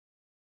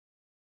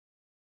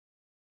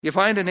You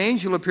find an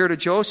angel appear to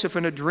Joseph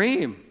in a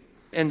dream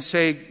and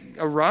say,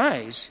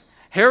 arise.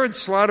 Herod's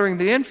slaughtering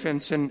the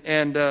infants, and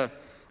the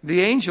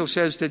angel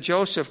says to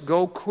Joseph,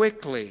 go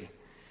quickly.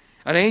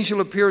 An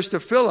angel appears to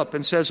Philip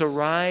and says,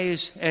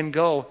 arise and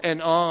go,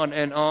 and on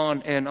and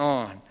on and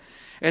on.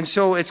 And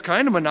so it's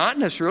kind of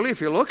monotonous, really,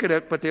 if you look at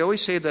it, but they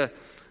always say the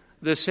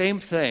same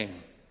thing.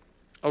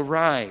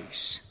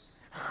 Arise,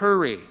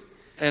 hurry.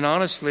 And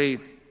honestly,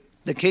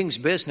 the king's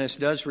business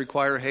does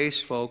require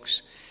haste,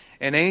 folks.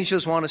 And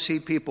angels want to see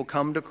people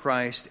come to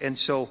Christ. And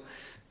so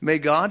may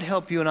God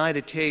help you and I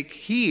to take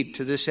heed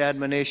to this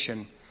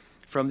admonition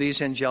from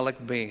these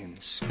angelic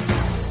beings.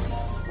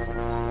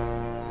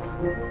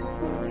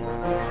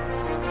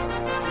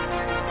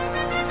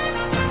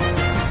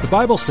 The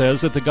Bible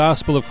says that the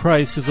gospel of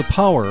Christ is the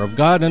power of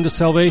God unto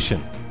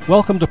salvation.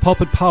 Welcome to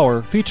Pulpit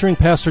Power, featuring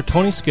Pastor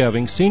Tony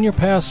Skeving, Senior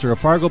Pastor of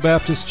Fargo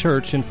Baptist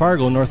Church in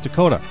Fargo, North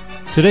Dakota.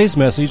 Today's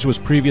message was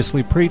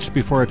previously preached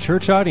before a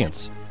church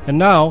audience. And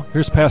now,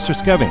 here's Pastor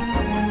Skeving.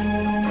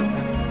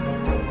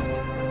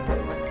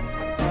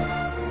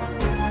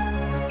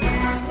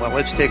 Well,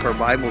 let's take our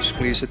Bibles,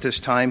 please, at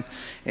this time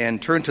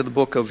and turn to the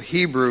book of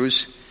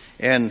Hebrews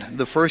and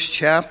the first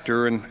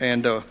chapter.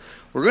 And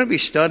we're going to be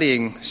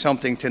studying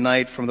something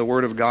tonight from the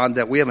Word of God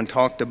that we haven't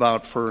talked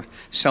about for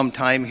some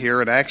time here.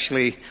 And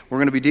actually, we're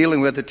going to be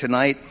dealing with it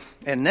tonight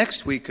and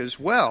next week as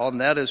well. And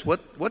that is,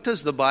 what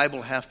does the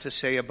Bible have to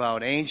say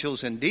about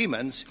angels and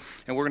demons?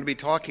 And we're going to be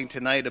talking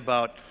tonight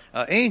about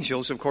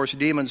angels. Of course,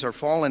 demons are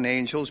fallen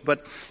angels.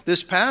 But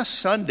this past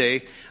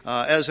Sunday,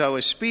 as I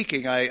was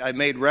speaking, I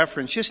made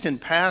reference just in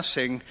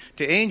passing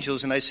to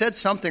angels. And I said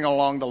something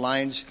along the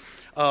lines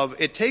of,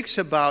 it takes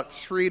about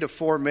 3 to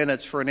 4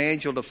 minutes for an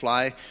angel to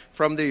fly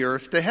from the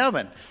earth to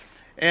heaven.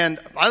 And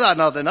I thought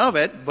nothing of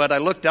it, but I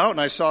looked out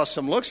and I saw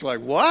some looks like,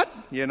 what?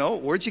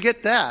 Where'd you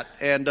get that?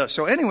 And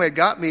so anyway, it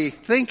got me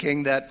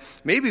thinking that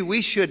maybe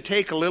we should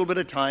take a little bit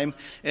of time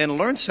and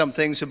learn some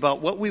things about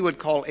what we would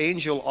call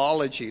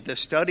angelology, the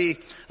study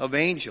of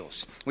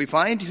angels. We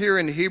find here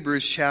in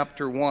Hebrews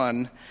chapter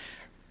 1,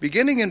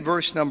 beginning in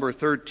verse number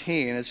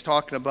 13, it's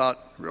talking about,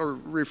 or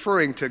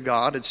referring to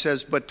God. It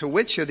says, but to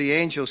which of the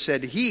angels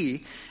said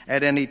he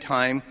at any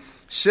time,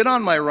 sit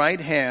on my right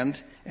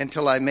hand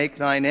until I make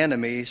thine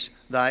enemies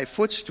thy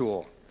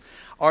footstool?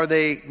 Are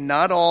they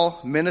not all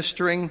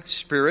ministering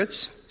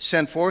spirits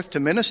sent forth to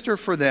minister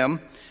for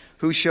them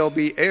who shall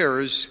be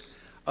heirs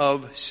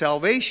of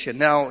salvation?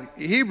 Now,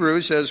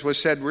 Hebrews, as was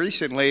said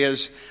recently,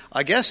 is,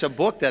 I guess, a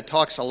book that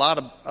talks a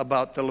lot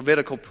about the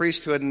Levitical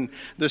priesthood and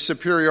the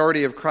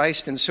superiority of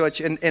Christ and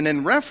such. And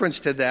in reference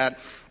to that,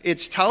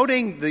 it's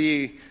touting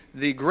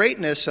the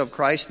greatness of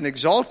Christ and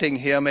exalting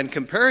him and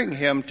comparing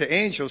him to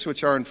angels,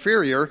 which are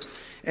inferior.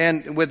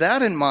 And with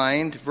that in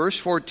mind, verse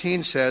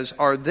 14 says,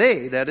 are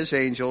they, that is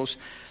angels,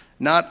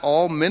 not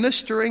all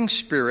ministering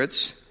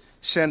spirits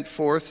sent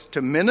forth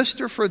to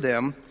minister for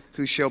them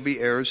who shall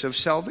be heirs of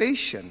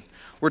salvation?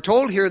 We're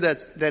told here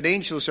that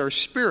angels are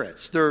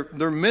spirits. They're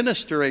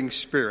ministering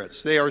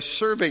spirits. They are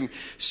serving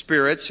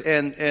spirits,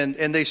 and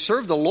they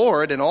serve the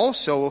Lord, and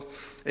also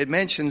it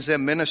mentions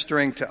them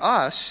ministering to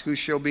us who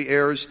shall be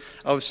heirs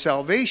of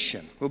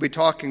salvation. We'll be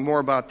talking more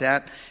about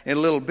that in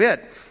a little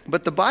bit.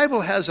 But the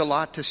Bible has a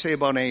lot to say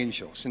about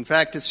angels. In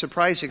fact, it's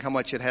surprising how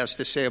much it has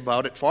to say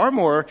about it, far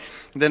more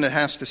than it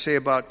has to say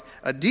about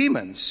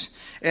demons.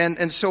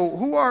 And so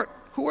who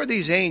are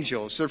these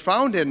angels? They're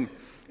found in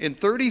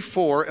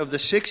 34 of the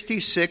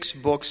 66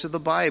 books of the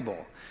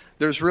Bible.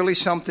 There's really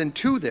something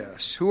to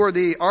this. Who are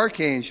the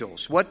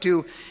archangels? What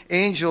do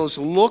angels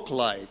look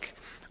like?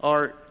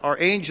 Are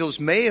angels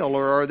male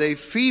or are they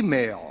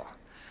female?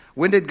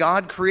 When did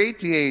God create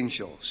the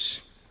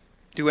angels?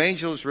 Do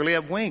angels really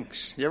have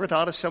wings? You ever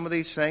thought of some of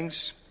these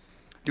things?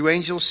 Do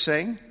angels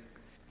sing?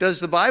 Does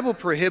the Bible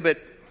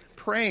prohibit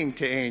praying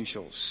to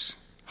angels?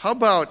 How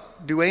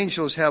about, do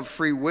angels have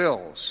free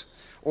wills?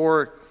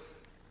 Or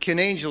can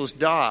angels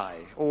die?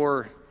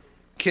 Or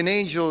can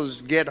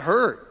angels get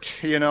hurt?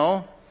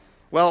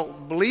 Well,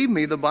 believe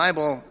me, the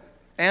Bible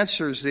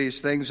answers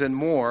these things and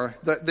more.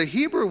 The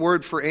Hebrew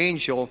word for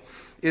angel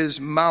is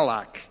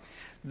malach.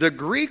 The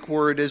Greek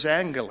word is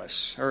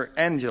angelus, or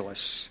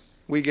angelus.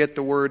 We get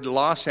the word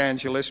Los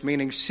Angeles,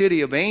 meaning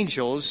city of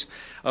angels,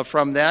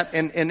 from that.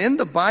 And in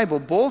the Bible,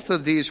 both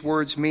of these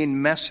words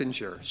mean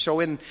messenger. So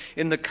in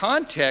the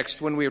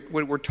context, when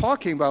we're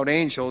talking about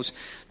angels,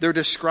 they're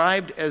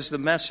described as the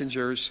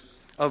messengers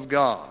of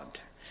God.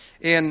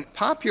 In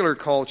popular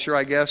culture,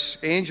 I guess,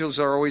 angels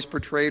are always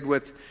portrayed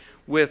with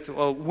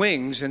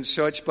wings and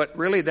such, but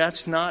really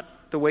that's not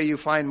the way you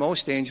find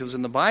most angels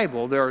in the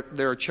Bible. There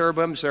are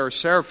cherubims, there are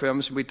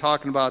seraphims. We'll be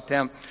talking about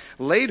them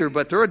later,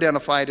 but they're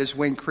identified as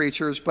winged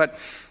creatures. But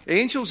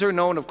angels are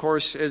known, of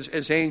course,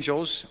 as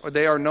angels. Or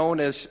they are known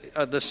as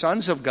the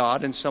sons of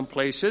God in some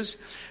places.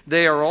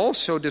 They are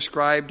also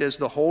described as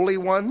the holy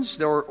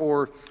ones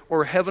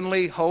or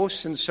heavenly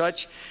hosts and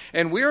such.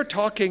 And we are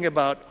talking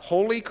about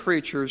holy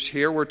creatures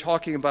here. We're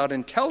talking about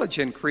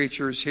intelligent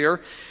creatures here.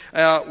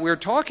 We're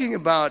talking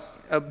about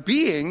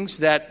beings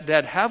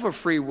that have a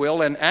free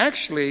will and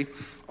actually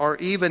or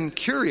even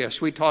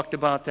curious. We talked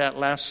about that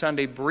last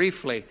Sunday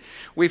briefly.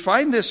 We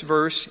find this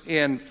verse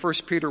in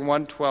 1 Peter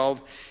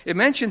 1:12. It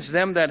mentions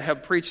them that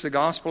have preached the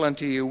gospel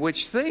unto you,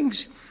 which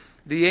things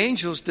the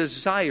angels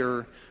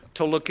desire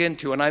to look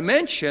into. And I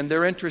mentioned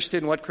they're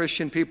interested in what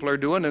Christian people are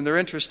doing, and they're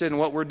interested in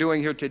what we're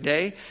doing here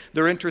today.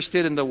 They're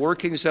interested in the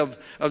workings of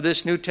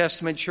this New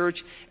Testament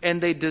church, and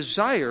they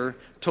desire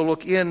to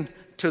look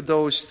into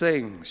those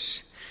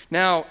things.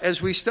 Now,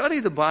 as we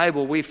study the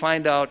Bible, we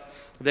find out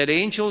that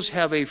angels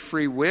have a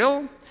free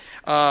will.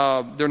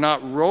 They're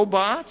not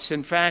robots.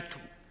 In fact,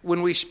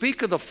 when we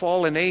speak of the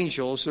fallen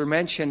angels, they're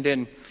mentioned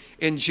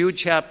in Jude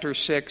chapter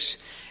 6,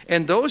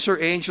 and those are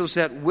angels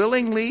that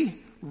willingly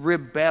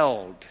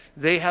rebelled.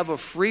 They have a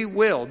free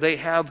will. They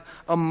have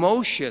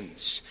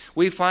emotions.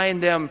 We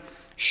find them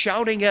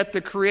shouting at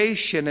the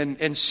creation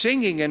and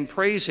singing and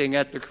praising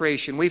at the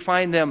creation. We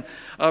find them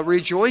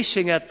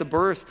rejoicing at the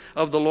birth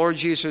of the Lord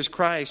Jesus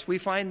Christ. We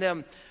find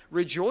them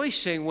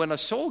rejoicing when a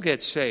soul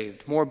gets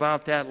saved. More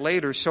about that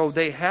later. So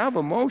they have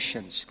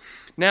emotions.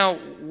 Now,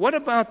 what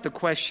about the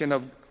question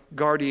of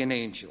guardian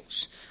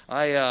angels?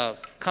 I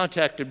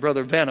contacted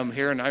Brother Venom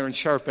here, and iron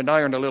sharpened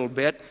iron a little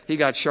bit. He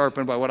got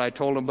sharpened by what I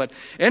told him. But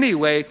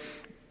anyway,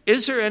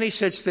 is there any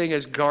such thing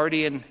as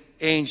guardian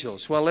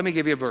angels? Well, let me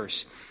give you a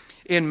verse.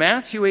 In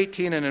Matthew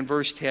 18 and in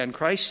verse 10,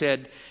 Christ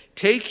said,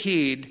 "Take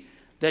heed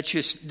that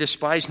you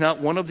despise not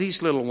one of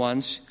these little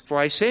ones, for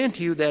I say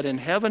unto you that in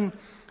heaven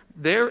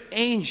their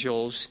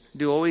angels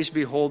do always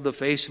behold the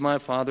face of my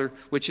Father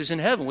which is in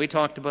heaven." We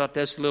talked about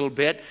this a little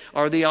bit.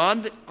 Are they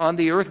on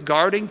the earth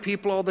guarding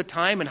people all the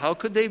time? And how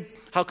could they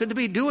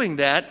be doing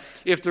that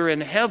if they're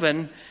in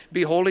heaven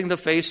beholding the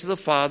face of the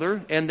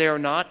Father and they're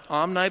not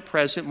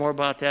omnipresent? More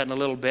about that in a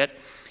little bit.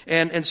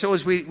 And so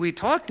as we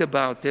talked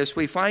about this,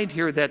 we find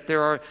here that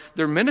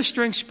they're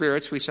ministering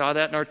spirits. We saw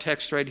that in our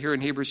text right here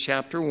in Hebrews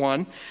chapter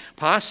 1,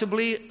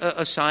 possibly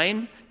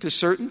assigned to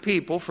certain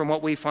people from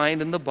what we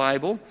find in the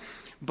Bible,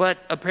 but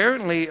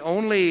apparently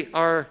only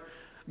are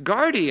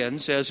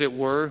guardians, as it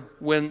were,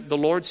 when the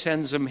Lord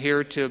sends them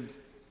here to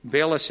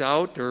bail us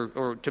out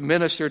or to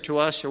minister to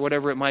us or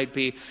whatever it might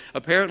be.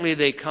 Apparently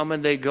they come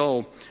and they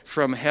go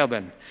from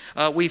heaven.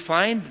 We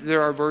find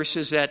there are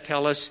verses that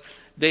tell us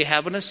they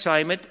have an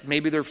assignment,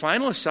 maybe their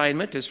final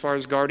assignment as far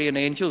as guardian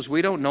angels,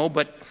 we don't know,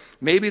 but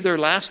maybe their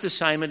last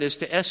assignment is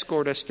to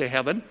escort us to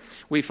heaven.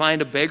 We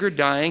find a beggar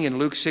dying in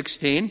Luke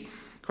 16.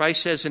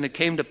 Christ says, "And it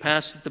came to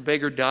pass that the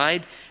beggar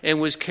died and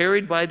was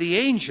carried by the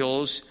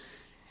angels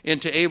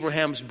into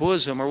Abraham's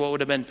bosom," or what would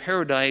have been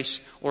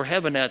paradise or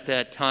heaven at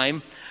that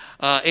time.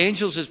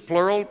 Angels is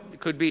plural. It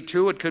could be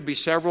two, it could be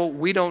several.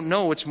 We don't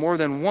know. It's more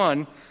than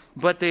one.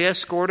 But they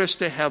escort us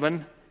to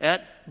heaven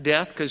at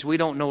death because we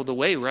don't know the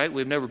way, right?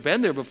 We've never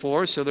been there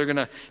before, so they're going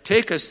to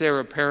take us there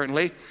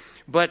apparently.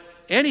 But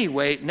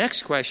anyway,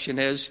 next question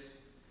is,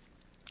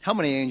 how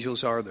many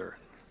angels are there?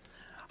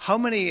 How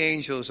many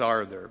angels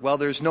are there? Well,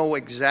 there's no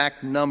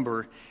exact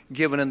number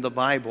given in the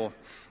Bible,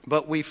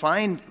 but we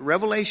find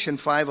Revelation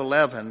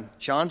 5:11.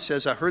 John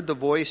says, "I heard the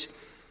voice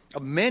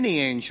of many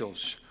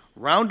angels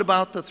round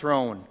about the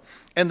throne,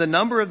 and the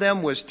number of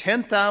them was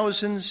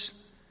 10,000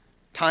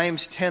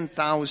 times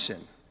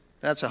 10,000.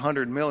 That's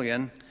 100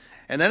 million.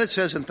 And then it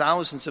says in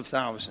thousands of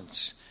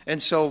thousands.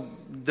 And so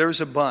there's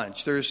a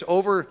bunch. There's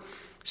over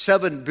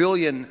 7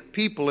 billion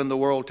people in the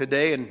world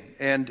today,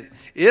 and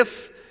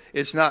if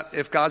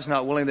God's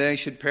not willing that any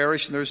should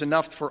perish, and there's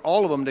enough for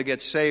all of them to get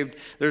saved,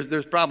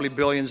 there's probably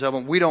billions of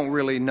them. We don't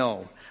really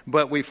know.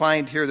 But we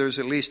find here there's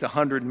at least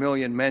 100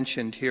 million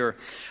mentioned here.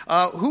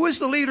 Who is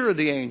the leader of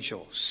the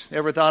angels?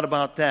 Ever thought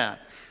about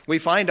that? We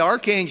find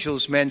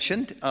archangels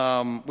mentioned.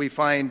 We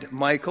find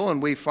Michael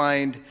and we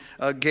find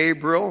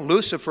Gabriel.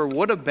 Lucifer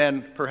would have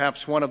been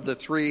perhaps one of the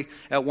three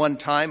at one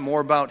time.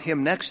 More about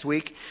him next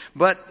week.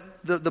 But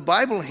the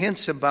Bible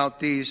hints about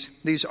these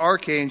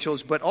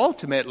archangels, but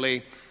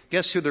ultimately,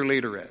 guess who their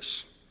leader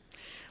is?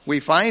 We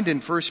find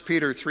in 1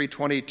 Peter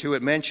 3:22,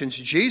 it mentions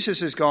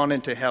Jesus has gone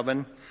into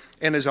heaven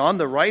and is on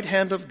the right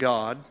hand of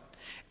God,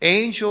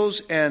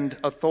 angels and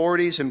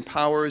authorities and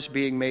powers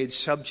being made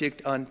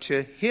subject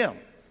unto him.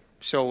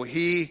 So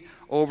he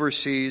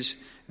oversees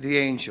the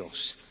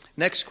angels.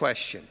 Next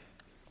question.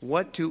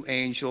 What do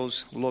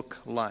angels look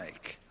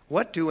like?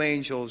 What do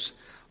angels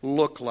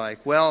look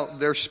like? Well,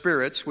 they're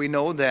spirits. We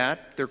know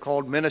that. They're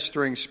called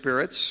ministering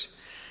spirits.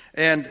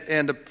 And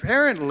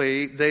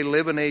apparently they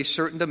live in a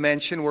certain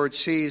dimension where it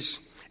sees,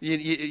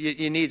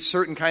 you need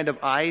certain kind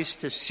of eyes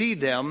to see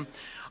them.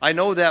 I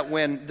know that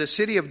when the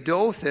city of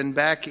Dothan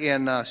back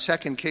in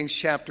 2 Kings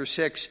chapter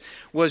 6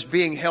 was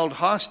being held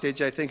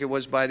hostage, I think it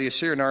was by the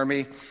Assyrian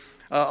army,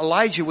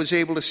 Elijah was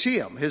able to see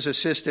him. His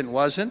assistant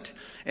wasn't.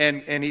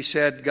 And he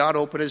said God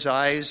opened his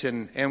eyes,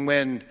 and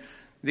when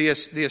the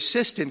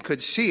assistant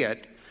could see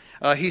it,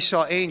 he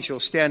saw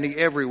angels standing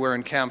everywhere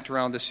encamped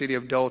around the city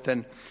of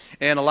Dothan.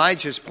 And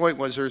Elijah's point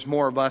was there's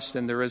more of us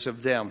than there is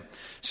of them.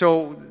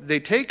 So they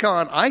take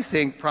on, I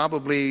think,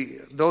 probably,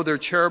 though they're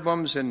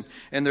cherubims and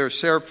they're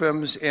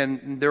seraphims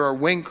and there are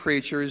winged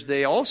creatures,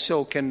 they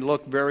also can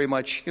look very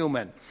much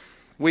human.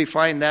 we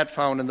find that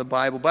found in the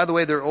Bible. By the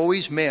way, there are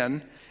always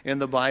men in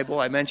the Bible.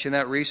 I mentioned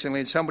that recently,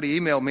 and somebody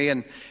emailed me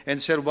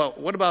and said, well,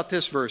 what about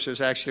this verse? It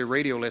was actually a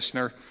radio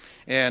listener.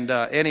 And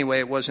anyway,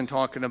 it wasn't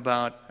talking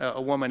about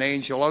a woman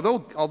angel.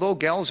 Although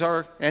gals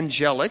are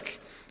angelic,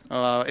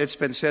 it's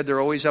been said they're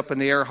always up in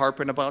the air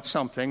harping about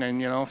something.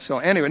 And, so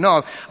anyway,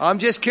 no, I'm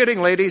just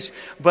kidding, ladies.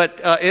 But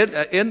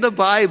in the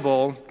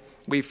Bible,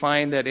 we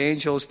find that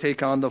angels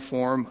take on the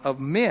form of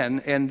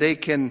men, and they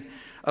can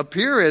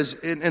appear as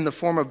in the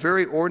form of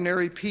very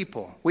ordinary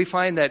people. We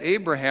find that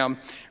Abraham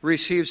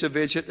receives a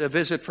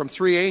visit from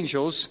 3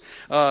 angels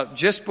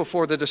just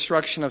before the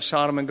destruction of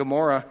Sodom and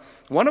Gomorrah.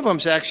 One of them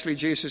is actually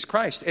Jesus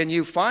Christ. And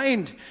you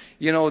find,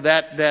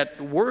 that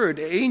word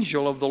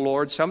angel of the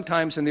Lord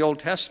sometimes in the Old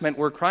Testament,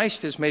 where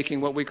Christ is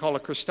making what we call a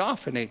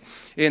Christophany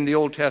in the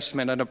Old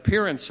Testament, an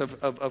appearance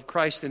of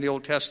Christ in the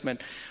Old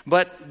Testament.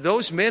 But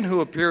those men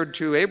who appeared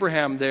to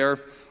Abraham there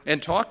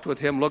and talked with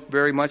him looked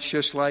very much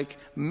just like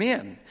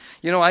men.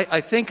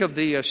 I think of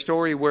the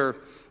story where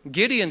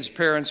Gideon's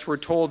parents were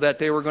told that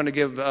they were going to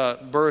give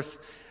birth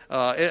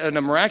in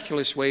a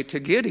miraculous way to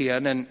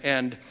Gideon,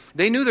 and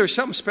they knew there was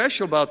something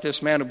special about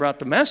this man who brought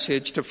the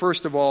message to,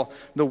 first of all,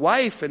 the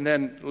wife, and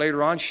then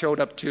later on showed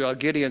up to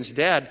Gideon's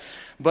dad.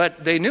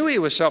 But they knew he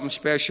was something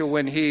special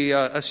when he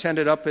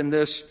ascended up in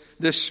this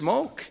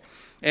smoke.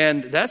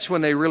 And that's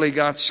when they really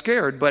got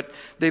scared. But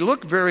they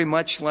look very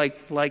much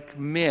like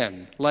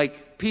men,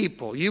 like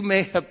people. You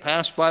may have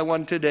passed by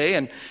one today,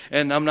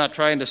 and I'm not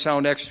trying to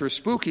sound extra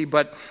spooky,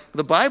 but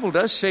the Bible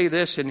does say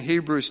this in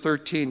Hebrews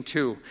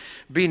 13:2.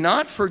 Be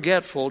not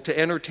forgetful to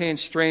entertain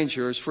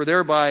strangers, for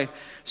thereby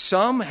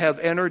some have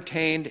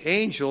entertained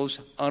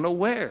angels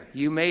unaware.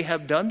 You may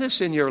have done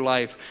this in your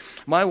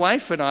life. My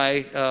wife and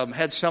I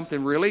had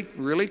something really,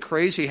 really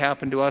crazy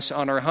happen to us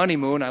on our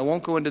honeymoon. I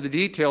won't go into the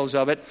details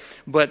of it,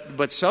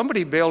 but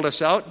somebody bailed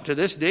us out. To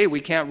this day,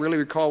 we can't really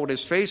recall what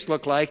his face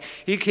looked like.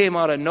 He came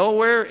out of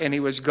nowhere, and he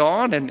was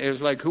gone, and it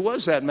was like, who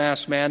was that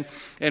masked man?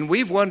 And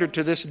we've wondered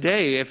to this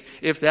day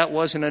if that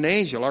wasn't an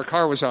angel. Our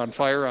car was on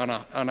fire on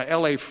a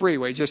LA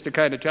freeway, just to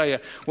kind of tell you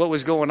what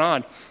was going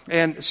on.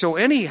 And so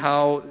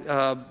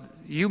anyhow,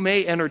 you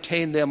may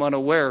entertain them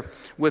unaware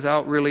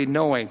without really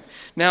knowing.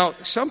 Now,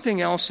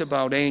 something else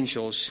about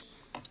angels,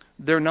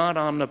 they're not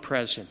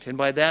omnipresent. And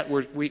by that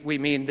we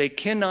mean they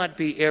cannot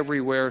be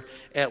everywhere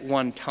at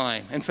one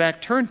time. In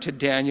fact, turn to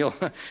Daniel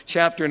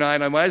chapter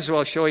 9. I might as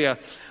well show you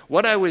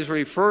what I was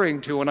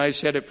referring to when I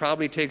said it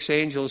probably takes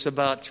angels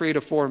about 3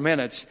 to 4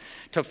 minutes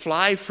to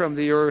fly from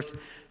the earth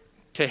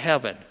to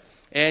heaven.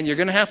 And you're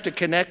going to have to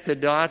connect the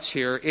dots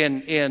here.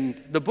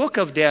 In the book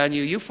of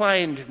Daniel, you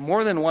find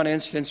more than one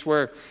instance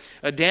where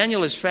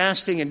Daniel is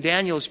fasting and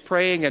Daniel is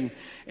praying,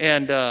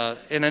 and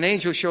an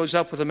angel shows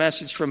up with a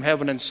message from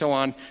heaven and so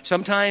on.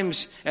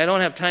 Sometimes, I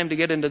don't have time to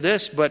get into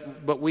this,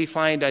 but we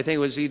find, I think it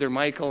was either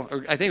Michael,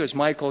 or I think it was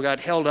Michael, got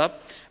held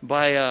up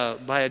by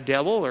a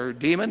devil or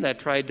demon that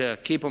tried to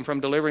keep him from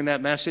delivering that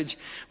message.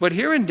 But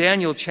here in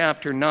Daniel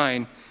chapter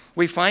 9,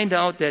 we find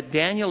out that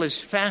Daniel is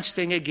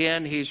fasting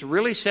again. He's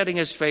really setting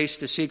his face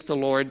to seek the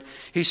Lord.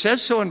 He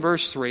says so in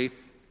verse 3.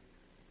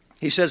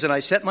 He says, and I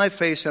set my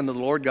face unto the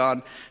Lord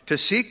God to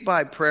seek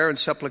by prayer and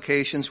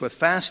supplications with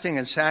fasting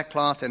and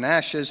sackcloth and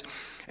ashes.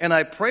 And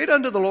I prayed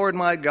unto the Lord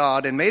my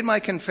God and made my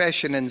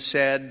confession and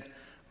said,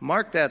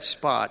 mark that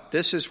spot.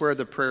 This is where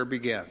the prayer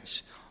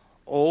begins.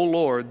 O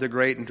Lord, the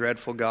great and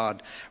dreadful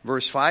God.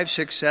 Verse 5,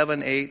 6,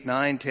 7, 8,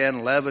 9, 10,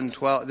 11,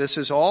 12. This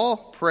is all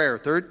prayer.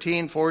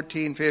 13,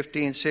 14,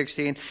 15,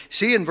 16.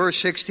 See, in verse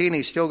 16,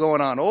 he's still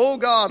going on. O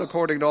God,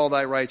 according to all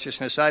thy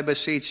righteousness, I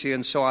beseech thee,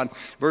 and so on.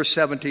 Verse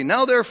 17.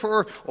 Now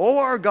therefore, O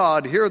our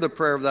God, hear the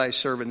prayer of thy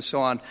servant, and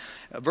so on.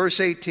 Verse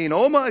 18.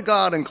 O my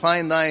God,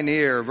 incline thine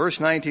ear. Verse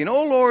 19.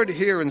 O Lord,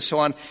 hear, and so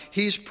on.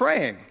 He's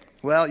praying.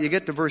 Well, you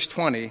get to verse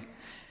 20.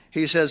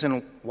 He says,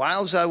 and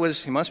whiles I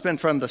was, he must have been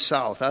from the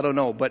south, I don't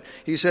know, but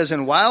he says,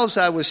 and whiles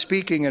I was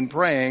speaking and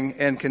praying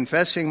and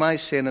confessing my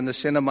sin and the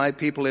sin of my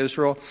people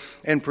Israel,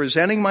 and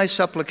presenting my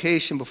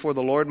supplication before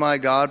the Lord my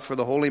God for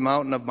the holy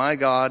mountain of my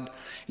God,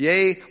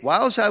 yea,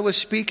 whiles I was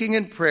speaking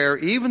in prayer,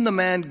 even the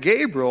man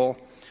Gabriel,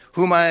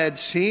 whom I had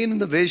seen in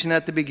the vision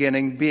at the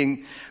beginning,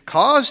 being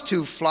caused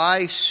to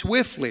fly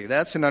swiftly,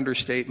 that's an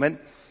understatement,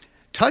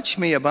 touched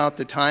me about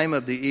the time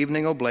of the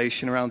evening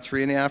oblation around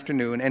 3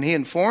 p.m, and he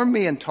informed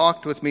me and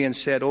talked with me and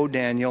said, O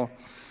Daniel,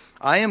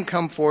 I am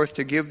come forth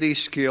to give thee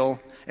skill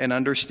and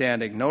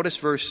understanding. Notice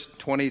verse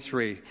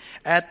 23.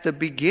 At the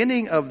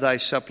beginning of thy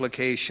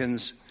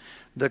supplications,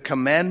 the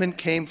commandment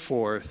came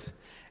forth,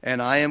 and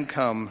I am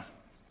come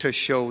to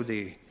show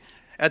thee.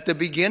 At the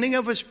beginning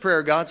of his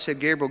prayer, God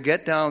said, Gabriel,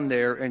 get down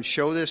there and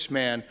show this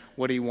man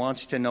what he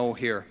wants to know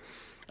here.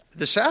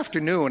 This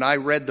afternoon, I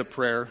read the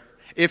prayer.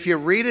 If you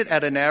read it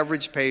at an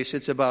average pace,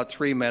 it's about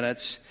 3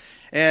 minutes.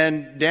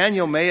 And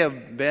Daniel may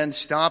have been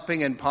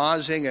stopping and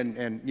pausing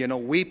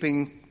and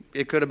weeping.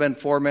 It could have been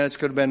 4 minutes,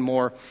 could have been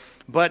more.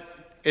 But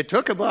it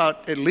took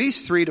about at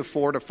least 3 to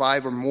 4 to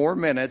 5 or more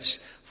minutes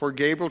for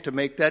Gabriel to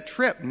make that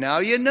trip. Now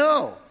you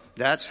know.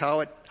 That's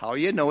how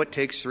you know it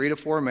takes 3 to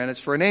 4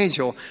 minutes for an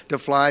angel to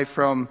fly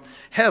from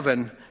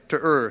heaven to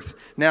earth.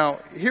 Now,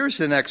 here's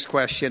the next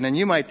question, and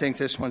you might think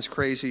this one's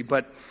crazy,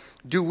 but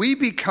do we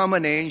become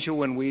an angel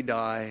when we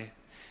die?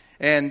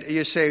 And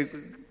you say,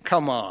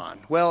 come on.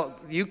 Well,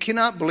 you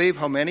cannot believe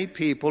how many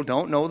people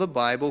don't know the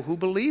Bible who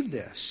believe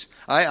this.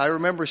 I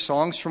remember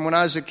songs from when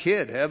I was a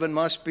kid. Heaven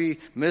must be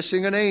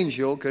missing an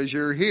angel because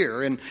you're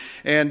here.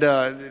 And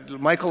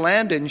Michael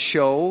Landon's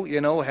show,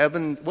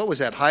 heaven, what was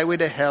that? Highway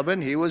to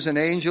Heaven. He was an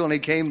angel and he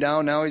came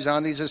down. Now he's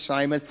on these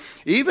assignments.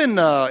 Even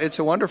It's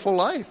a Wonderful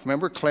Life.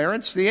 Remember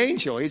Clarence the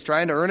angel? He's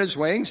trying to earn his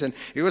wings, and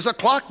he was a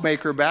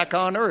clockmaker back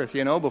on earth,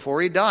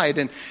 before he died.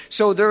 And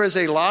so there is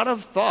a lot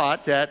of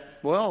thought that,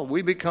 well,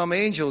 we become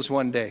angels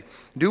one day.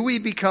 Do we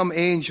become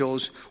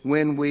angels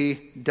when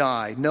we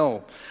die?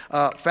 No.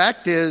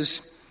 Fact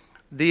is,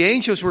 the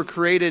angels were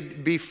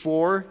created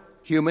before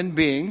human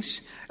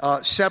beings,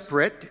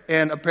 separate,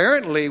 and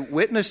apparently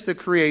witnessed the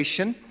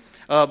creation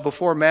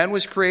before man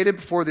was created,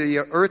 before the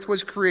earth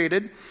was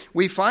created.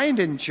 We find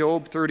in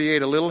Job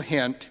 38 a little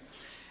hint.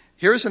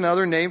 Here's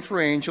another name for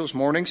angels,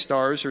 morning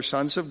stars or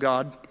sons of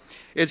God.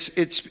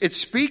 It's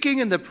speaking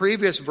in the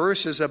previous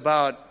verses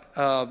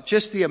about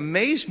just the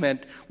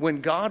amazement when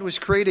God was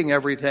creating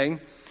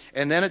everything.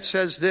 And then it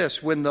says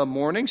this, when the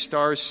morning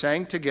stars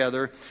sang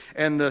together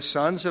and the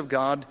sons of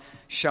God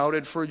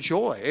shouted for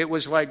joy. It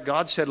was like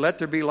God said, let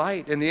there be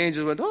light. And the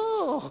angels went,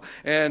 oh,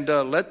 and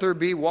let there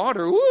be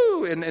water.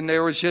 Woo! And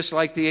there was just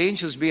like the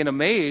angels being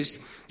amazed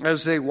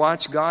as they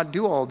watched God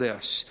do all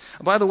this.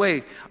 By the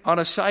way, on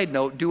a side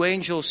note, do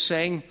angels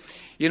sing?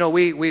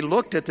 We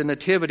looked at the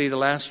nativity the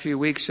last few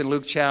weeks in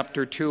Luke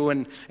chapter 2,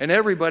 and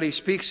everybody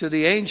speaks of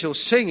the angels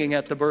singing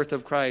at the birth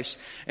of Christ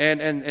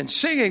and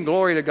singing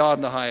glory to God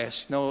in the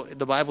highest. No,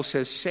 the Bible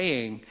says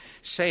saying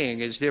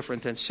is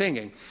different than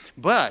singing.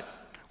 But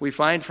we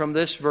find from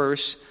this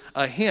verse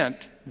a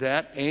hint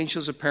that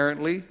angels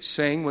apparently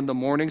sing when the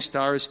morning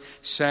stars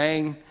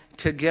sang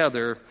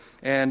together.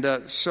 And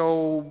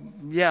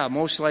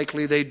most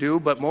likely they do,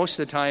 but most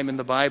of the time in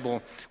the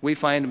Bible, we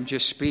find them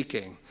just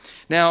speaking.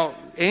 Now,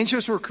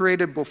 angels were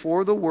created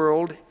before the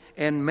world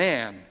and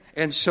man.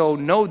 And so,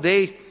 no,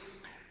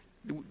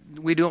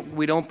 we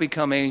don't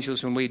become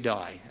angels when we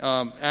die.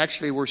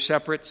 Actually, we're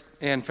separate.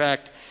 In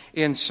fact,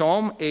 in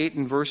Psalm 8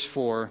 and verse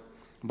 4,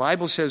 the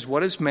Bible says,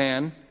 what is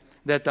man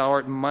that thou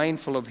art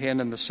mindful of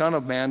him, and the son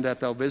of man that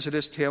thou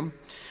visitest him?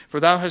 For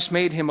thou hast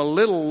made him a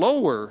little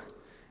lower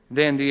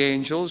than the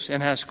angels,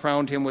 and has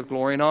crowned him with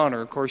glory and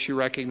honor. Of course, you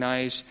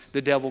recognize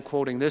the devil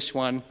quoting this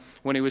one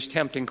when he was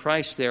tempting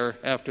Christ there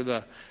after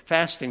the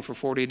fasting for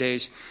 40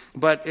 days.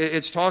 But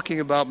it's talking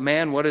about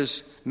man. What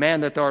is man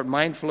that thou art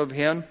mindful of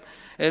him?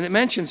 And it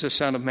mentions the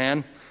Son of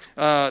Man,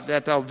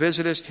 that thou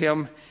visitest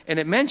him. And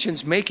it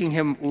mentions making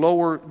him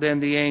lower than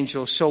the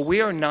angels. So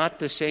we are not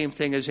the same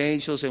thing as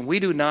angels, and we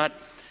do not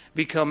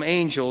become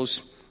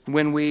angels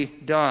when we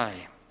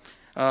die.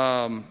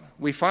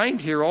 We find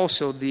here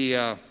also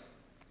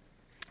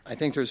I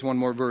think there's one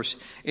more verse.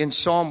 In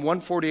Psalm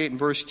 148 and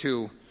verse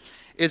 2,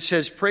 it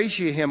says, praise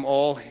ye him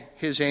all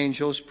his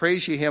angels,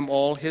 praise ye him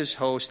all his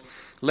host.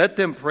 Let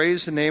them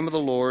praise the name of the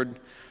Lord,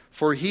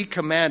 for he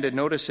commanded,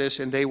 notice this,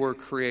 and they were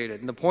created.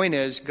 And the point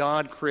is,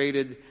 God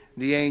created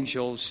the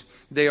angels.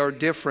 They are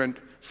different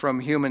from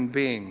human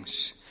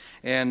beings.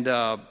 And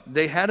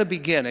they had a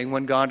beginning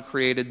when God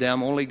created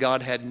them. Only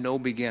God had no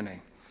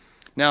beginning.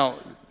 Now,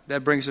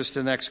 that brings us to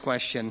the next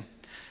question.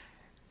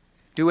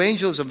 Do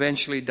angels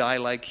eventually die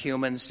like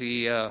humans?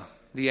 The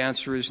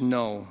answer is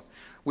no.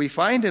 We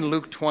find in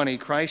Luke 20,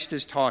 Christ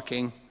is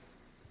talking,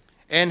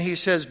 and he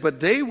says, but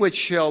they which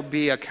shall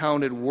be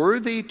accounted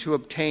worthy to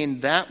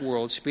obtain that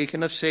world,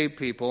 speaking of saved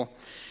people,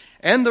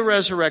 and the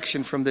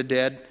resurrection from the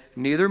dead,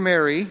 neither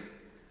marry,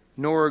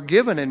 nor are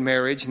given in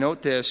marriage,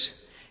 note this,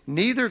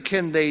 neither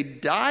can they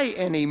die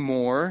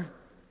anymore,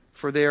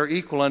 for they are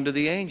equal unto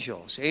the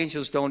angels.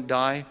 Angels don't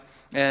die.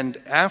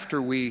 And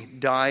after we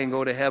die and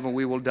go to heaven,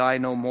 we will die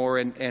no more.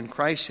 And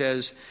Christ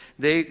says,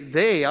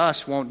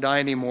 us, won't die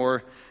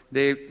anymore.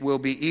 They will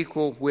be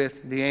equal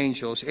with the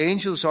angels.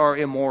 Angels are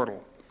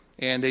immortal,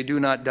 and they do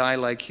not die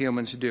like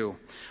humans do.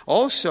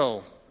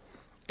 Also,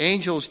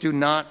 angels do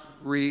not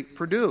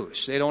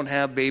reproduce. They don't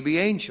have baby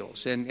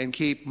angels and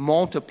keep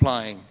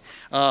multiplying.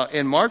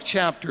 In Mark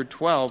chapter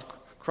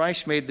 12,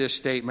 Christ made this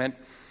statement.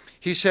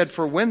 He said,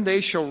 for when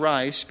they shall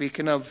rise,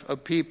 speaking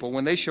of people,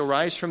 when they shall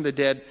rise from the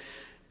dead,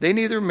 they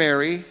neither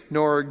marry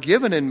nor are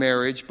given in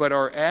marriage, but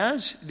are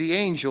as the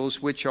angels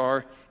which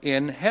are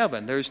in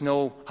heaven. There's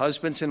no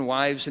husbands and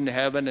wives in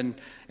heaven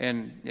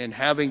and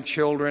having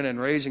children and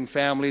raising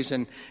families.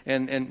 And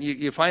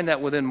you find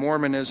that within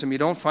Mormonism. You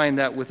don't find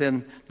that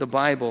within the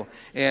Bible.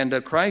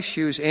 And Christ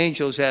used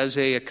angels as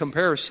a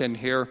comparison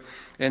here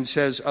and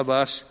says of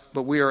us,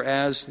 but we are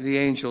as the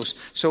angels.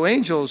 So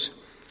angels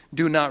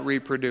do not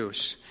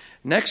reproduce.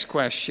 Next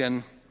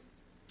question,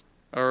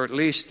 or at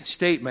least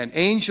statement.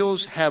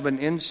 Angels have an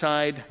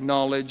inside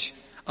knowledge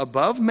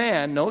above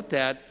man, note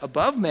that,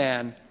 above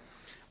man,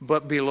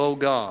 but below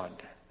God.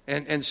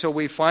 And so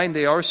we find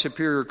they are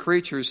superior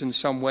creatures in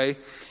some way.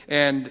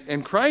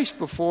 And Christ,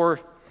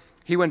 before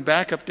he went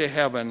back up to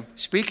heaven,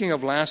 speaking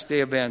of last day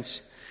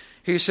events,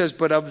 He says,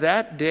 but of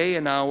that day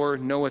and hour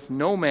knoweth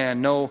no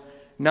man, no,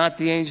 not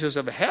the angels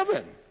of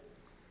heaven,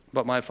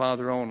 but my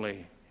Father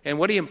only. And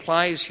what he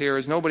implies here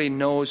is nobody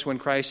knows when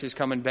Christ is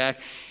coming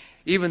back.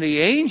 Even the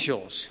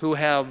angels who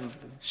have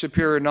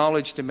superior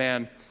knowledge to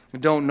man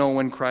don't know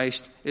when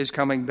Christ is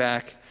coming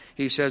back.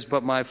 He says,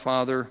 but my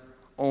Father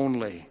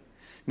only.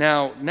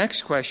 Now,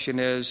 next question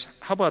is,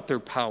 how about their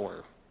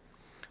power?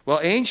 Well,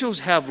 angels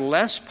have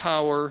less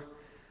power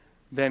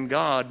than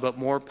God, but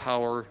more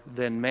power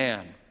than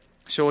man.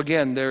 So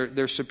again,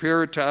 they're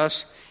superior to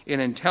us in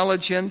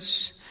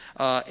intelligence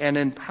and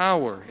in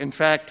power. In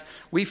fact,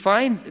 we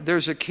find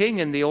there's a king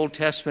in the Old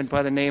Testament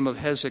by the name of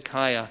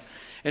Hezekiah.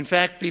 In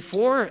fact,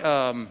 before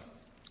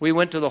we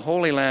went to the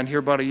Holy Land here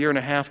about 1.5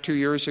 years, 2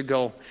 years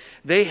ago,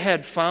 they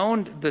had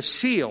found the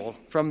seal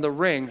from the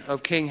ring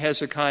of King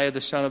Hezekiah,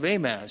 the son of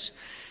Ahaz.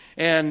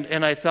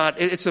 And I thought,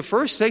 it's the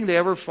first thing they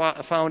ever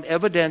found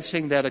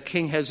evidencing that a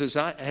King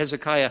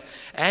Hezekiah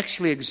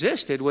actually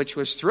existed, which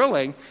was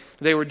thrilling.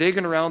 They were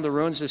digging around the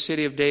ruins of the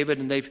city of David,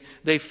 and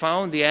they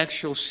found the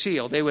actual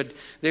seal. They would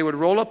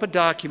roll up a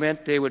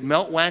document, they would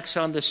melt wax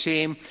on the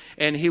seam,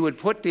 and he would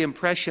put the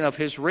impression of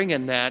his ring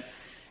in that,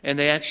 and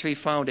they actually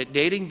found it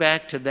dating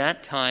back to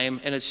that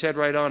time, and it said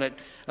right on it,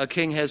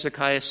 King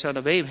Hezekiah, son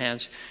of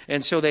Ahaz.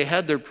 And so they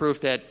had their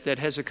proof that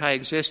Hezekiah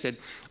existed.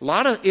 A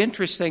lot of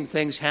interesting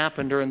things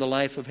happened during the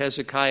life of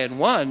Hezekiah, and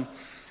one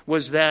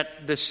was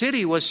that the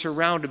city was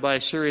surrounded by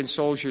Assyrian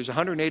soldiers,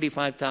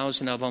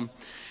 185,000 of them,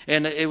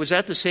 and it was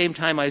at the same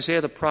time Isaiah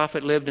the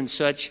prophet lived and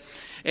such,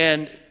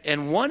 and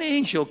one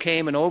angel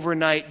came and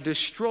overnight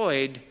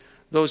destroyed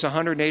those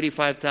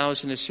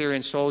 185,000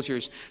 Assyrian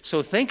soldiers.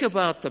 So think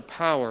about the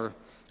power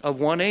of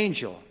one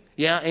angel.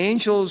 Yeah,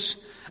 angels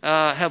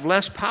have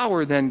less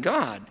power than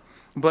God,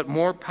 but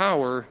more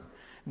power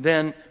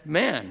than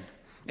man.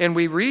 And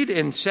we read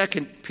in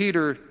 2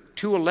 Peter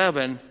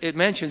 2:11, it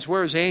mentions,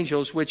 whereas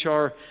angels, which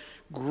are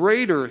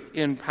greater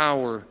in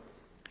power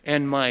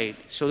and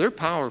might. So they're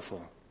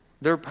powerful.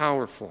 They're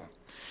powerful.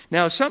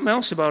 Now, something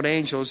else about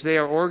angels, they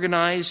are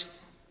organized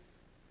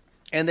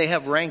and they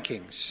have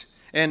rankings.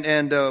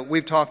 And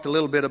we've talked a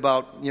little bit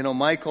about,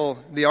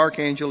 Michael, the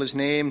archangel, is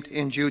named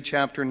in Jude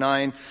chapter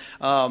 9.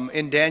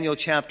 In Daniel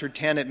chapter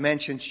 10, it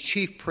mentions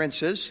chief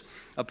princes,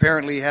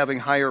 apparently having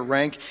higher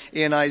rank.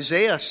 In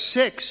Isaiah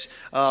 6,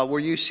 where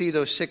you see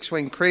those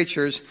six-winged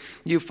creatures,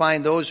 you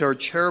find those are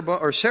cherubim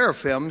or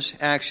seraphims,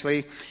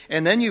 actually.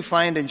 And then you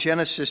find in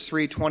Genesis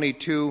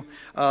 3:22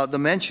 the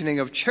mentioning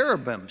of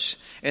cherubims.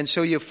 And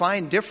so you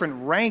find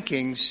different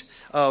rankings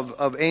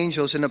of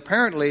angels, and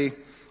apparently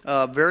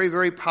very,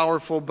 very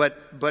powerful,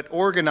 but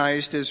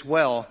organized as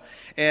well.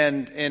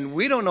 And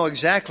we don't know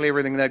exactly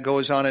everything that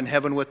goes on in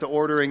heaven with the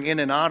ordering in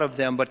and out of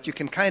them, but you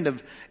can kind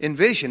of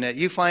envision it.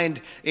 You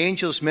find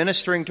angels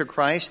ministering to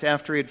Christ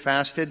after he had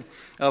fasted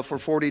for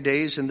 40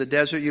 days in the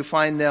desert. You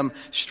find them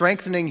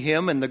strengthening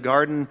him in the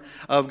Garden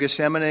of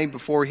Gethsemane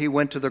before he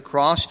went to the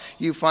cross.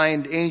 You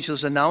find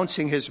angels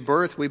announcing his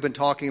birth. We've been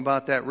talking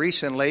about that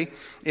recently.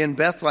 In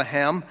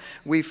Bethlehem,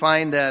 we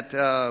find that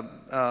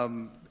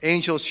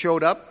angels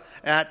showed up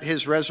at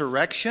his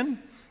resurrection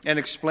and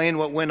explained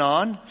what went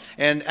on.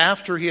 And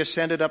after he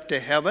ascended up to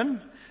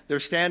heaven, they're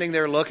standing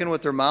there looking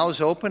with their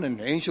mouths open, and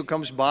an angel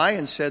comes by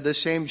and said,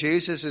 this same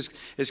Jesus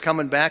is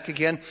coming back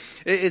again.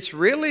 It's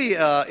really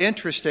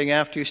interesting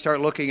after you start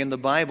looking in the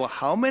Bible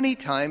how many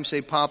times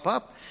they pop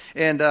up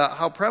and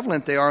how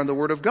prevalent they are in the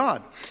Word of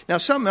God. Now,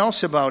 something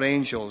else about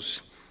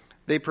angels,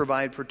 they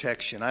provide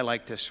protection. I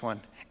like this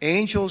one.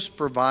 Angels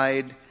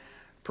provide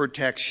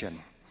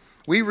protection.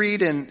 We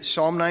read in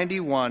Psalm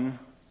 91,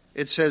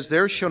 it says,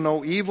 there shall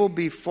no evil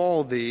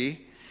befall thee,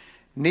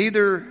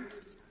 neither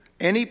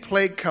any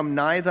plague come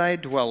nigh thy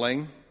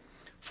dwelling,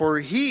 for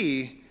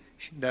he,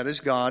 that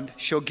is God,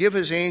 shall give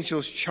his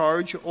angels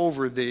charge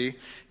over thee,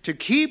 to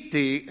keep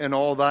thee in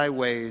all thy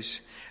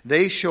ways.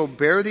 They shall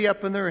bear thee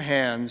up in their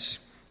hands,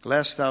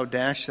 lest thou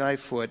dash thy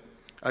foot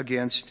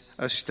against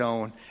a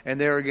stone. And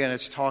there again,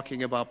 it's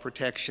talking about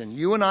protection.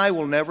 You and I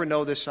will never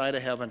know this side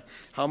of heaven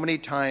how many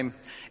times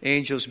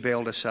angels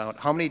bailed us out,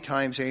 how many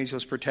times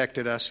angels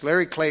protected us.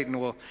 Larry Clayton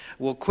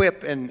will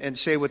quip and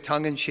say with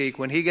tongue in cheek,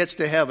 when he gets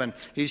to heaven,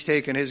 he's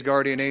taken his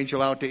guardian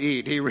angel out to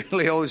eat. He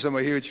really owes him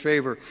a huge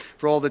favor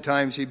for all the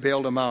times he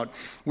bailed him out.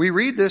 We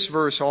read this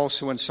verse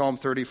also in Psalm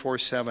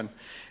 34:7.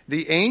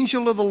 The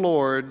angel of the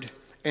Lord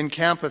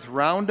encampeth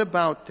round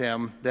about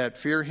them that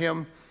fear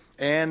him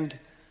and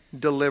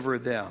deliver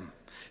them.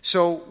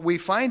 So we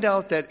find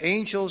out that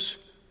angels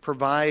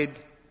provide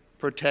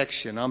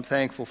protection. I'm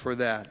thankful for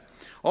that.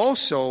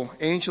 Also,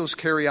 angels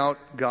carry out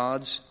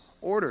God's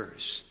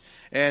orders,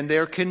 and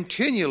they're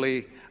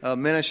continually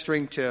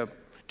ministering to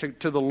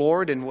the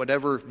Lord in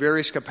whatever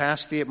various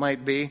capacity it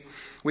might be.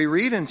 We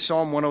read in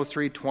Psalm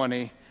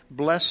 103:20,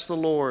 bless the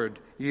Lord,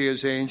 ye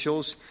his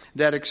angels,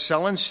 that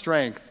excel in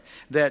strength,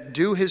 that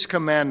do his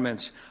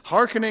commandments,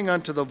 hearkening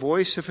unto the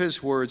voice of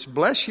his words.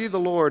 Bless ye the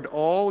Lord,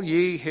 all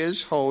ye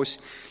his hosts,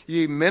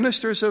 ye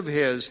ministers of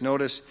his,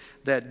 notice,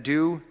 that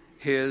do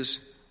his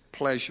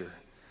pleasure.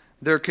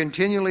 They're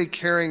continually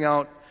carrying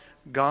out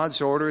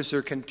God's orders.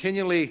 They're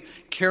continually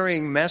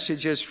carrying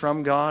messages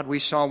from God. We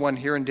saw one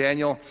here in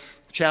Daniel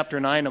chapter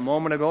 9 a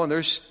moment ago, and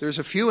there's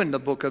a few in the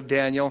book of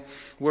Daniel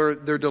where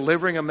they're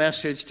delivering a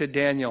message to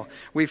Daniel.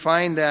 We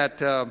find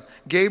that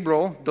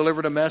Gabriel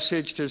delivered a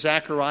message to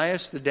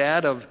Zacharias, the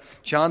dad of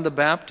John the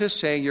Baptist,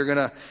 saying, you're going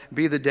to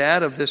be the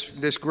dad of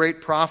this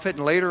great prophet.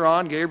 And later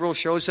on, Gabriel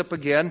shows up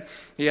again.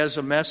 He has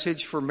a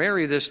message for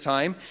Mary this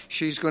time.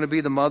 She's going to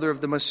be the mother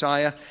of the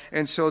Messiah.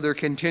 And so they're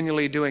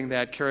continually doing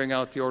that, carrying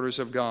out the orders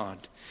of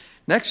God.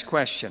 Next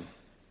question.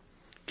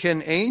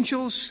 Can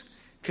angels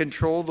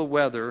control the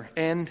weather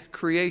and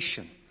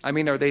creation? I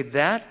mean, are they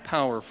that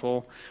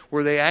powerful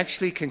where they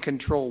actually can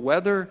control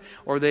weather,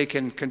 or they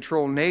can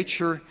control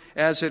nature,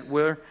 as it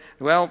were?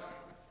 Well,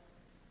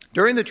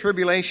 during the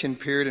tribulation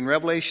period in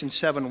Revelation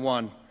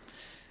 7:1,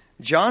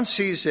 John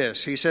sees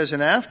this. He says,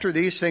 and after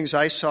these things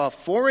I saw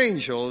 4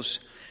 angels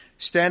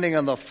standing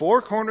on the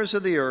 4 corners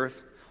of the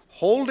earth,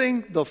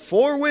 holding the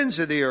 4 winds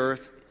of the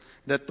earth,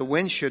 that the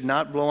wind should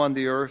not blow on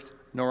the earth,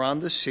 nor on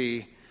the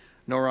sea,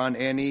 nor on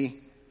any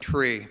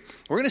tree.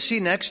 We're going to see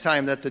next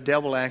time that the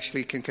devil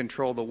actually can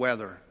control the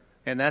weather.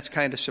 And that's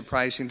kind of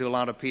surprising to a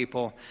lot of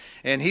people.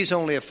 And he's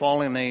only a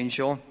fallen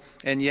angel.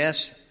 And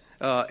yes,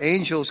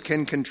 angels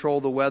can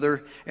control the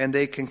weather, and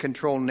they can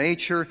control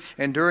nature.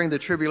 And during the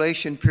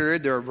tribulation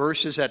period, there are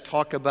verses that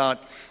talk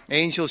about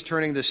angels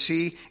turning the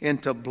sea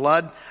into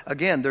blood.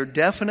 Again, they're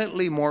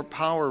definitely more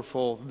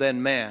powerful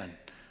than man,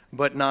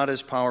 but not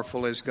as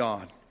powerful as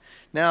God.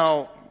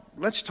 Now,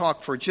 let's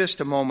talk for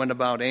just a moment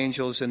about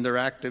angels and their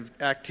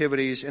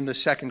activities in the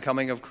second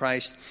coming of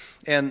Christ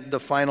and the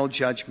final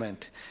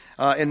judgment.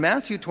 In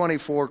Matthew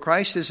 24,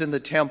 Christ is in the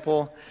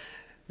temple.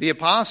 The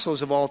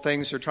apostles, of all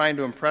things, are trying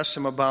to impress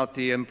him about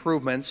the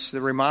improvements, the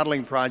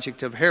remodeling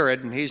project of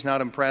Herod, and he's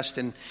not impressed.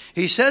 And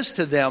he says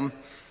to them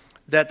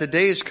that the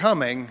day is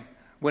coming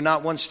when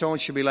not one stone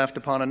should be left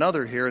upon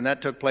another here, and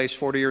that took place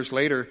 40 years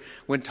later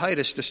when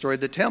Titus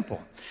destroyed the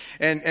temple.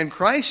 And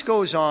Christ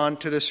goes on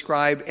to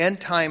describe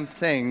end-time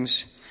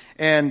things,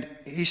 and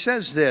he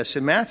says this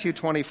in Matthew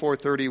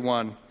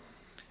 24:31,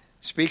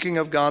 speaking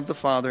of God the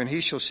Father, and he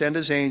shall send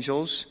his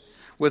angels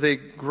with a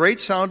great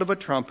sound of a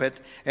trumpet,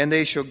 and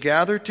they shall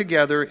gather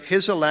together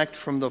his elect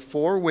from the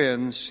 4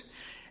 winds,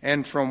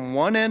 and from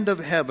one end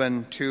of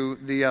heaven to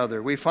the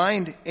other. We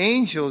find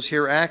angels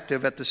here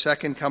active at the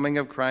second coming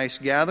of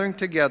Christ, gathering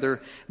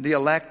together the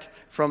elect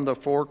from the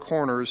 4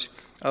 corners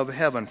of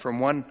heaven, from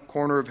one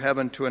corner of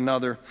heaven to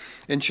another.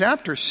 In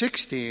chapter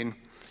 16,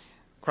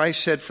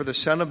 Christ said, for the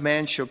Son of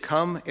Man shall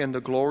come in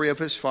the glory of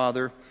his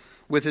Father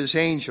with his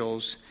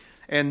angels,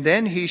 and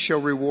then he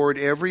shall reward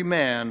every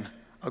man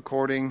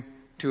according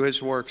to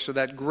his work. So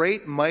that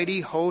great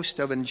mighty host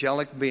of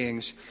angelic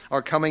beings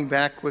are coming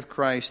back with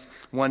Christ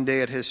one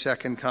day at his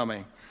second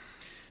coming.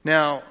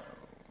 Now,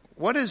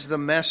 what is the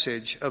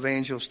message of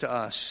angels to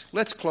us?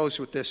 Let's close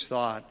with this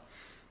thought.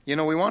 You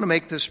know, we want to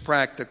make this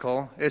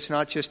practical. It's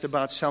not just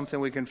about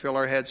something we can fill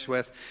our heads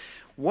with.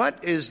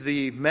 What is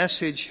the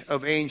message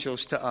of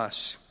angels to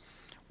us?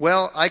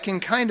 Well, I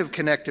can kind of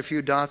connect a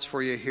few dots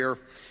for you here.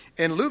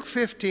 In Luke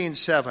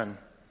 15:7,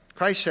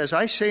 Christ says,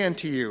 I say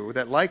unto you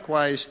that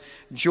likewise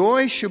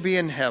joy shall be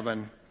in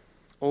heaven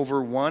over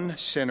one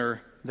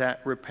sinner that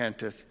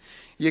repenteth.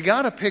 You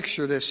got to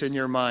picture this in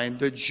your mind.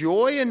 The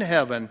joy in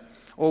heaven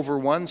over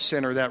one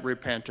sinner that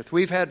repenteth.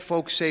 We've had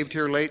folks saved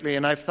here lately,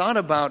 and I've thought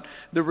about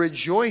the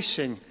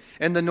rejoicing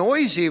and the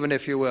noise, even,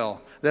 if you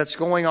will, that's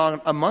going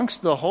on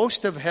amongst the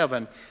host of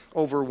heaven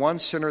over one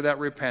sinner that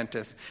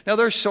repenteth. Now,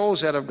 there's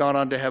souls that have gone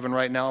on to heaven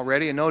right now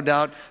already, and no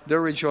doubt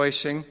they're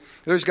rejoicing.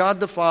 There's God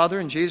the Father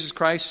and Jesus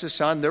Christ the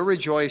Son. They're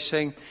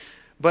rejoicing.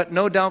 But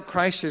no doubt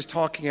Christ is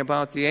talking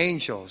about the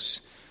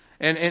angels.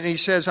 And he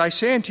says, I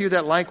say unto you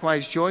that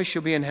likewise joy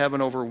shall be in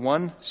heaven over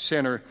one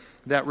sinner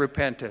that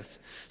repenteth.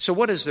 So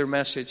what is their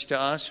message to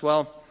us?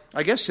 Well,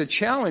 I guess the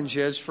challenge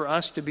is for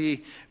us to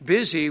be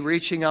busy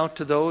reaching out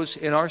to those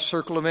in our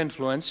circle of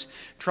influence,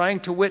 trying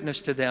to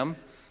witness to them,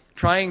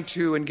 trying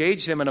to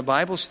engage them in a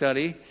Bible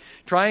study,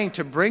 trying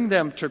to bring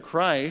them to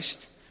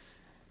Christ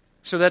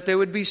so that they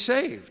would be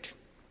saved.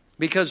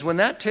 Because when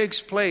that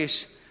takes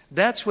place,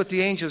 that's what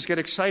the angels get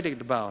excited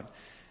about.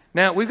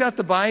 Now, we've got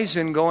the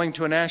Bison going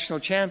to a national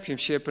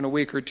championship in a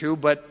week or two,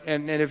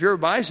 and if you're a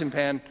Bison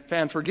fan,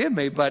 forgive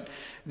me, but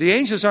the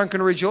angels aren't going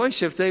to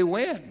rejoice if they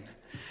win.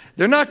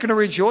 They're not going to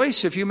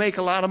rejoice if you make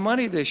a lot of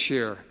money this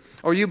year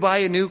or you buy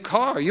a new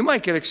car. You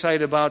might get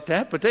excited about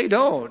that, but they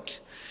don't.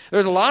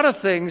 There's a lot of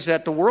things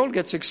that the world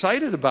gets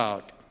excited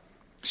about.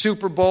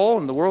 Super Bowl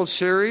and the World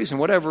Series and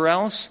whatever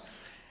else.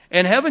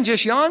 And heaven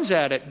just yawns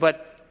at it.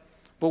 But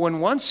when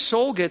one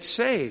soul gets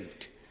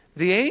saved,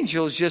 the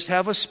angels just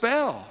have a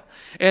spell.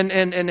 And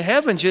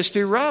heaven just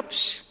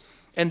erupts.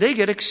 And they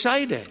get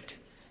excited.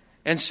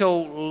 And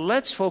so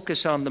let's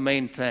focus on the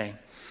main thing.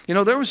 You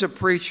know, there was a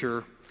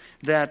preacher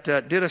that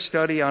did a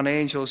study on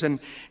angels, and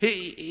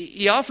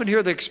you often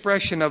hear the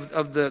expression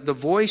of the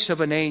voice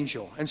of an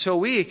angel. And so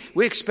we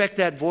expect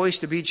that voice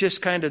to be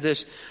just kind of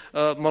this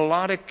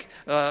melodic,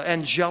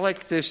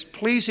 angelic, this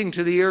pleasing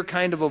to the ear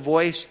kind of a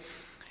voice.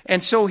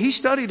 And so he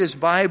studied his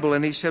Bible,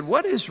 and he said,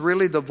 what is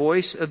really the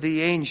voice of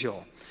the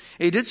angel?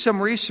 He did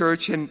some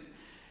research, and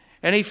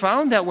he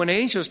found that when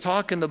angels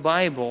talk in the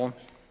Bible,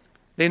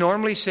 they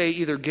normally say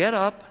either get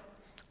up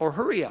or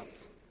hurry up.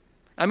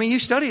 I mean, you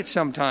study it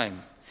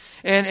sometime.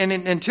 And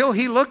until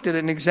he looked at it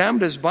and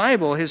examined his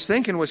Bible, his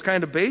thinking was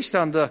kind of based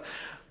on the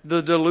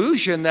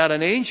delusion that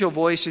an angel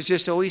voice is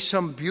just always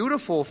some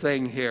beautiful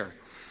thing here.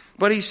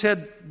 But he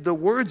said the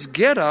words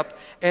get up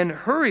and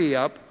hurry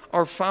up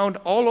are found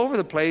all over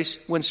the place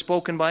when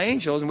spoken by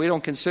angels, and we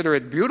don't consider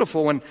it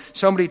beautiful when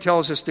somebody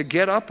tells us to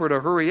get up or to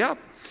hurry up.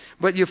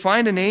 But you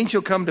find an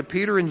angel come to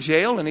Peter in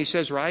jail, and he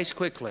says, rise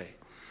quickly.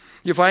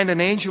 You find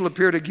an angel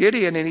appear to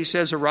Gideon, and he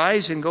says,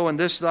 arise and go in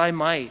this thy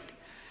might.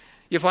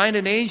 You find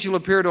an angel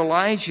appear to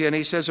Elijah, and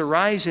he says,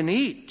 arise and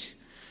eat.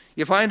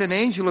 You find an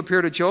angel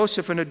appear to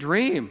Joseph in a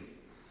dream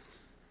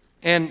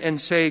and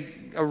say,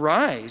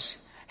 arise.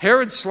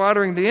 Herod's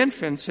slaughtering the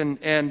infants, and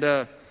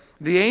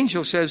the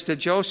angel says to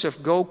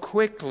Joseph, go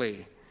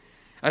quickly.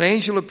 An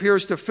angel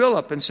appears to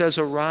Philip and says,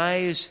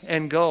 arise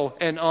and go,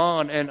 and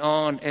on and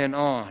on and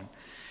on.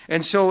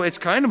 And so it's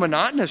kind of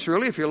monotonous,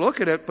 really, if you look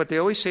at it, but they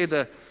always say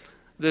the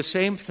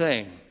same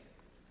thing.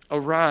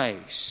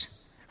 Arise,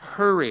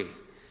 hurry.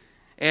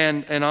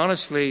 And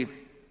honestly,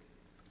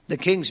 the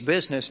king's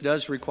business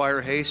does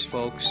require haste,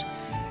 folks.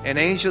 And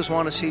angels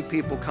want to see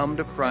people come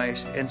to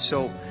Christ. And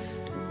so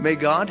may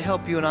God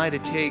help you and I to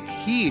take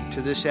heed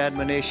to this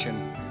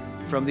admonition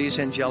from these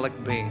angelic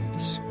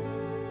beings.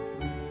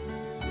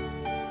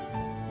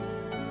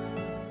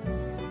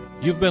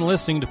 You've been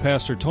listening to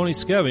Pastor Tony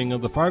Skeving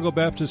of the Fargo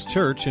Baptist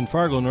Church in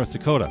Fargo, North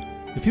Dakota.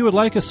 If you would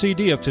like a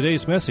CD of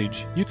today's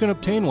message, you can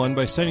obtain one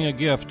by sending a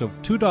gift of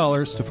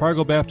 $2 to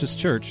Fargo Baptist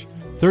Church,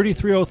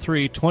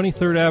 3303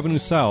 23rd Avenue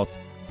South,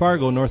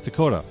 Fargo, North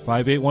Dakota,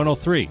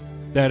 58103.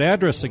 That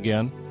address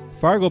again,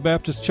 Fargo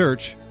Baptist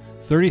Church,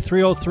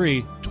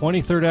 3303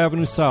 23rd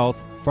Avenue South,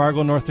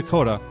 Fargo, North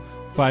Dakota,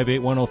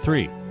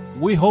 58103.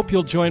 We hope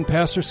you'll join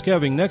Pastor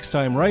Skeving next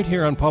time right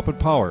here on Pulpit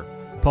Power.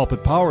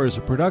 Pulpit Power is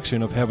a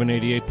production of Heaven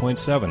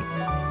 88.7.